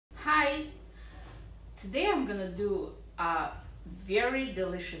Today I'm gonna do a very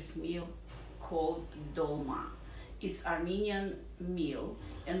delicious meal called Dolma. It's Armenian meal.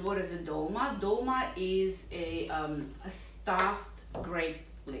 And what is a Dolma? Dolma is a stuffed grape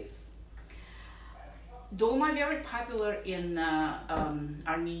leaves. Dolma very popular in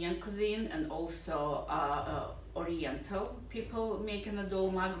Armenian cuisine, and also Oriental people making a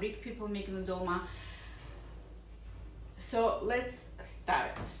dolma, Greek people making a dolma. So let's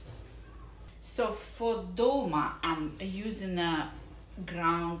start. So for dolma, I'm using a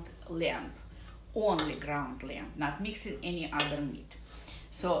ground lamb, only ground lamb, not mixing any other meat.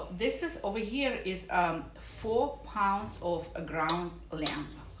 So this is over here is 4 pounds of a ground lamb.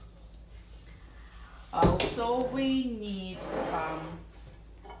 Also we need,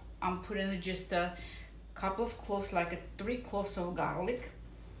 I'm putting just a couple of cloves, like 3 cloves of garlic,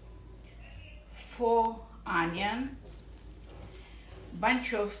 4 onion,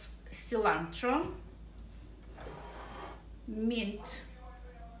 bunch of cilantro, mint,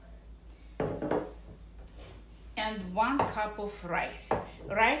 and 1 cup of rice.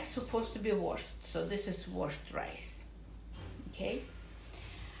 Rice supposed to be washed, so this is washed rice, okay?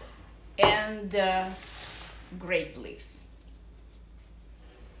 And grape leaves.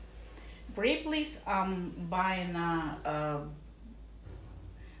 Grape leaves I'm buying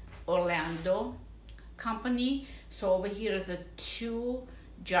Orlando company. So over here is a 2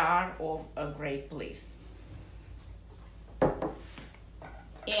 jar of grape leaves.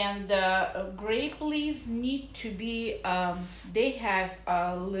 And grape leaves need to be, they have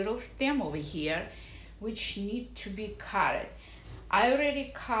a little stem over here which need to be cut. I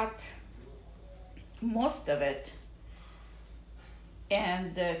already cut most of it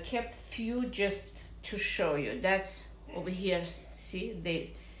and kept few just to show you. That's over here, see,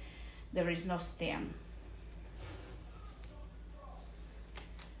 there is no stem.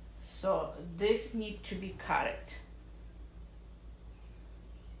 So this need to be cut.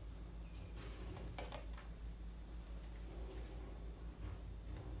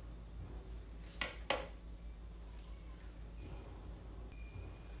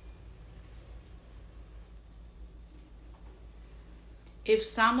 If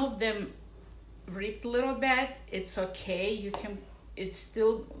some of them ripped a little bit, it's okay. You can, it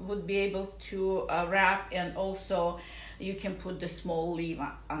still would be able to wrap, and also you can put the small leaf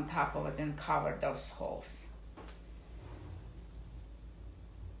on top of it and cover those holes.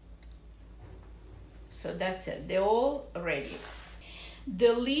 So that's it, they're all ready.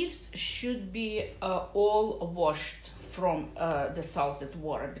 The leaves should be all washed from the salted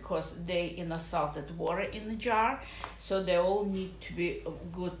water, because they in the salted water in the jar, so they all need to be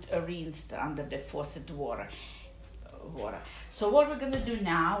good rinsed under the faucet water. So what we're gonna do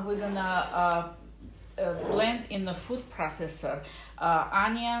now, we're gonna blend in the food processor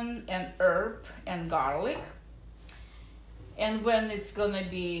onion and herb and garlic, and when it's gonna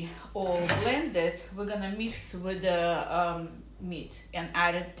be all blended, we're gonna mix with the meat and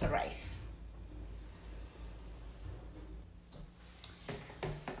add it to rice.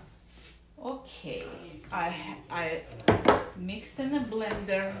 Okay, I mixed in a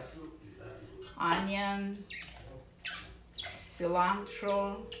blender onion,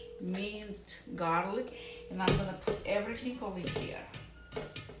 cilantro, mint, garlic, and I'm gonna put everything over here.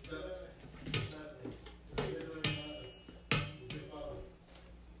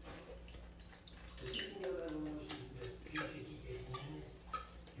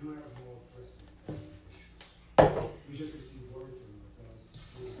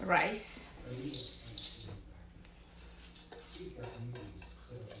 Rice.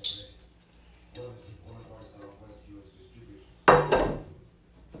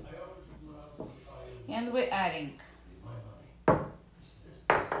 And we're adding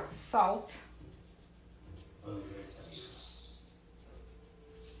salt,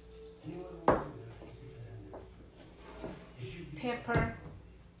 pepper,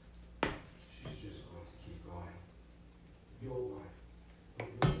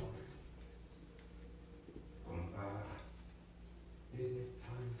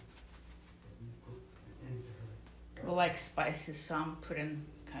 we like spices, so I'm putting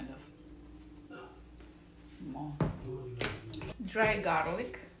kind of more. Dry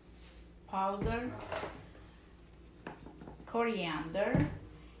garlic powder, coriander,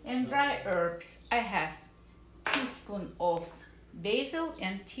 and dry herbs. I have teaspoon of basil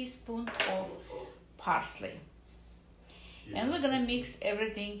and teaspoon of parsley. And we're gonna mix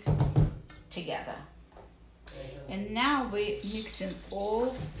everything together. And now we're mixing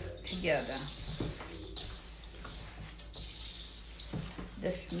all together. The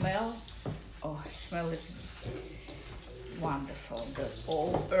smell, oh, smell is wonderful. The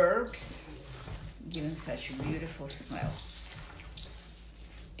all herbs, giving such a beautiful smell.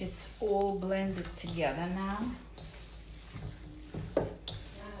 It's all blended together now.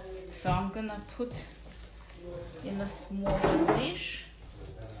 So I'm gonna put in a smaller dish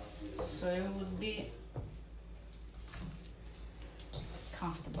so it would be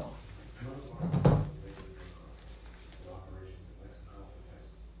comfortable.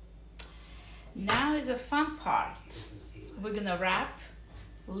 Now is the fun part. We're gonna wrap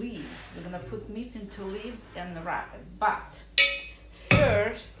leaves. We're gonna put meat into leaves and wrap it. But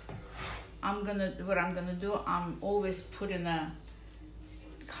first, what I'm gonna do, I'm always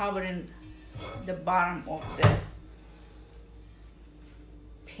covering the bottom of the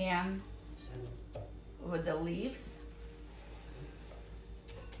pan with the leaves.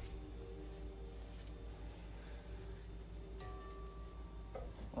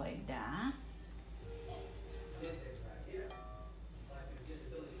 Like that.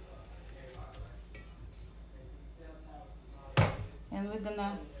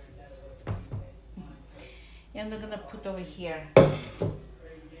 And we're gonna put over here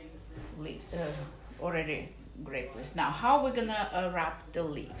already grape leaves. Now, how we're gonna wrap the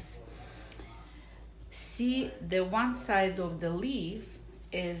leaves? See, the one side of the leaf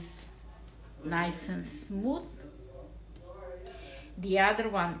is nice and smooth. The other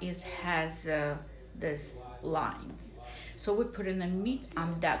one has this lines. So we put in the meat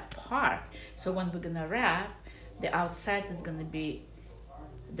on that part. So when we're gonna wrap, the outside is gonna be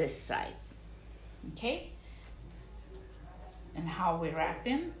this side. Okay? And how we wrap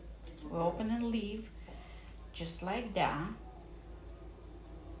in? We open and leave just like that.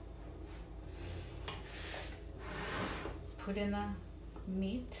 Put in a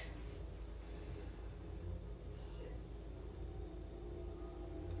meat.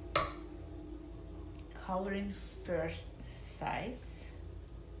 Covering first sides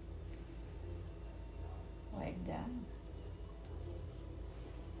like that.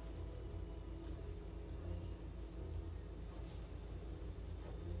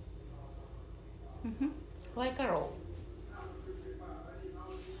 Like a roll.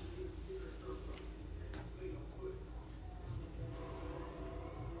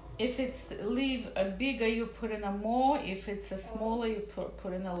 If it's leaf a bigger, you put in a more. If it's a smaller, you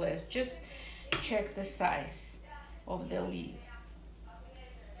put in a less. Just check the size of the leaf.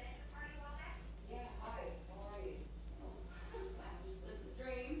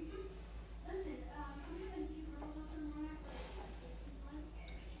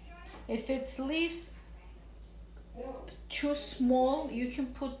 If it's leaves too small, you can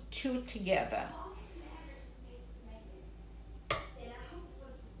put two together.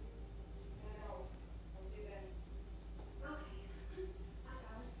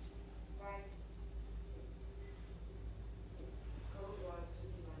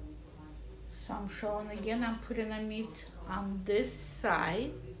 So I'm showing again, I'm putting a meat on this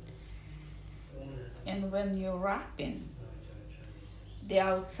side, and when you're wrapping, the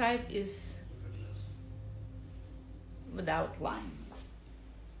outside is without lines.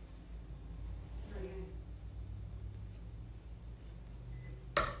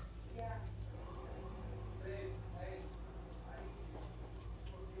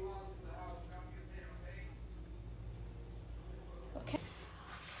 Okay,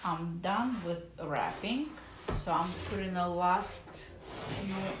 I'm done with wrapping, so I'm putting the last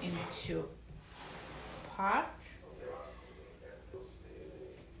few into pot.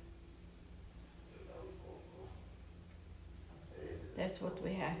 That's what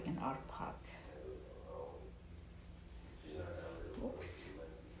we have in our pot. Oops.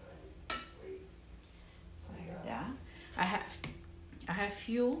 Like that. I have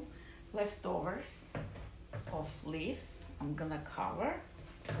few leftovers of leaves. I'm gonna cover.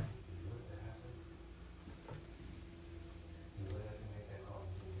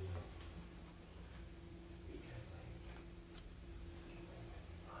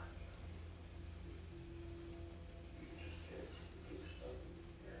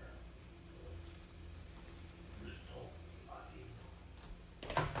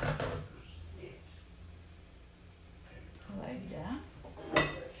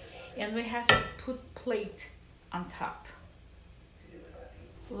 And we have to put plate on top.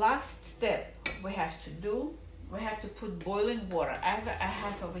 Last step we have to do, we have to put boiling water. I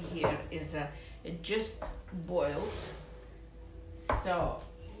have over here is it just boiled. So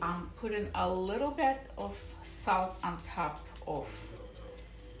I'm putting a little bit of salt on top of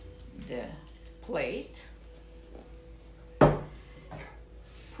the plate.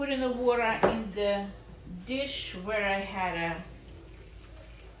 Putting the water in the dish where I had a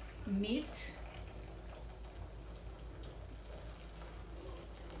meat.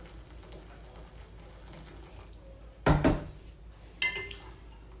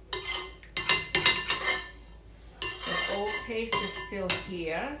 paste is still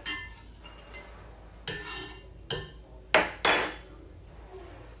here.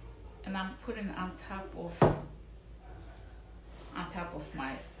 And I'm putting on top of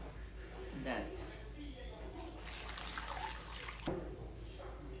my that.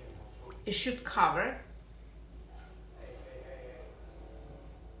 It should cover.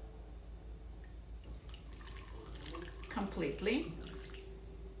 Completely.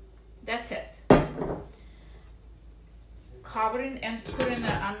 That's it. Covering and putting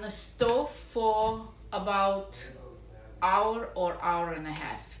it on the stove for about hour or hour and a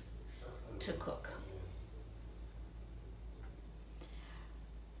half to cook.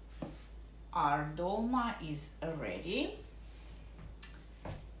 Our dolma is ready,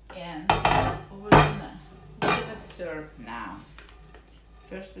 and we're gonna serve now.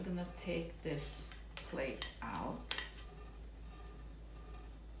 First, we're gonna take this plate out.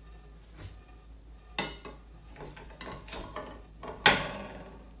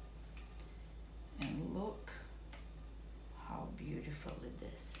 And look how beautiful it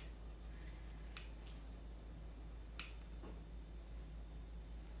is.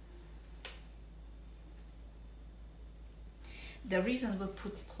 The reason we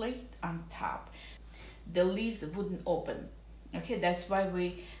put plate on top, the leaves wouldn't open. Okay, that's why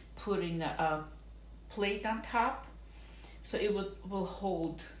we put in a plate on top, so it will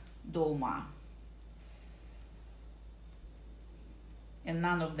hold dolma. And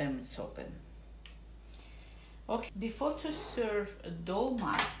none of them is open. Okay, before to serve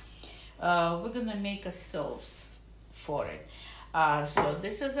dolma, we're gonna make a sauce for it. So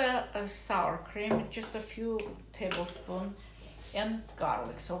this is a sour cream, just a few tablespoons, and it's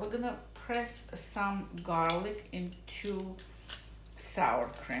garlic. So we're gonna press some garlic into sour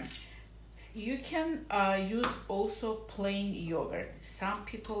cream. You can use also plain yogurt. Some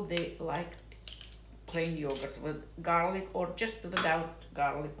people, they like plain yogurt with garlic, or just without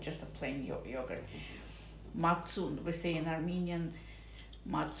garlic, just a plain yogurt. Matsun, we say in Armenian,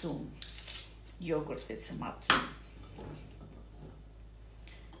 matsun, yogurt with matsun.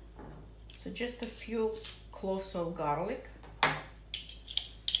 So just a few cloves of garlic.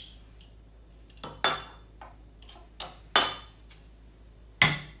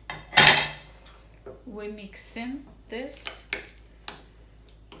 We mix in this.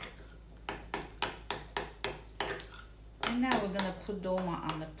 And now we're gonna put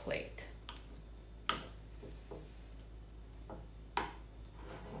dolma on the plate.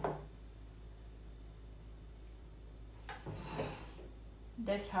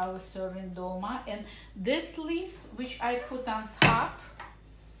 That's how we're serving dolma. And these leaves, which I put on top,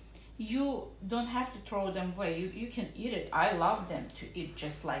 you don't have to throw them away. You can eat it. I love them to eat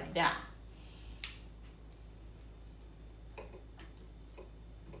just like that.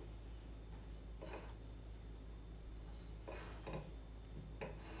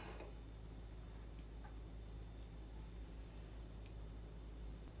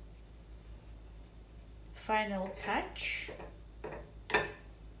 Final touch.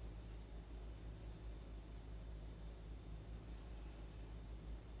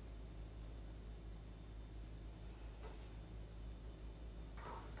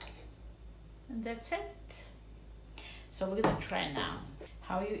 And that's it. So we're gonna try now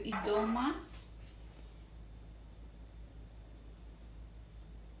how you eat dolma.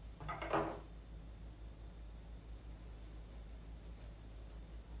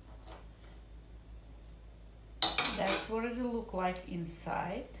 That's what does it look like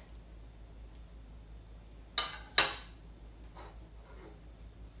inside.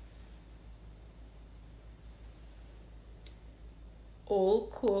 All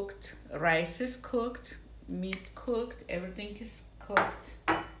cooked, rice is cooked, meat cooked, everything is cooked.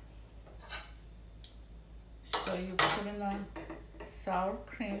 So you put in a sour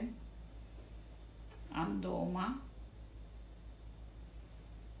cream on dolma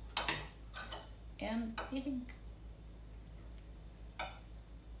and eating.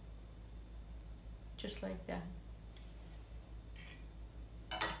 Just like that.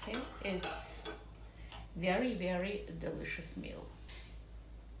 Okay, it's very, very delicious meal.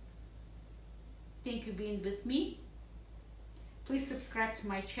 Thank you for being with me. Please subscribe to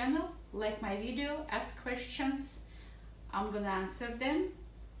my channel, like my video, ask questions. I'm gonna answer them.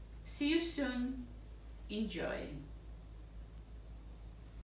 See you soon. Enjoy.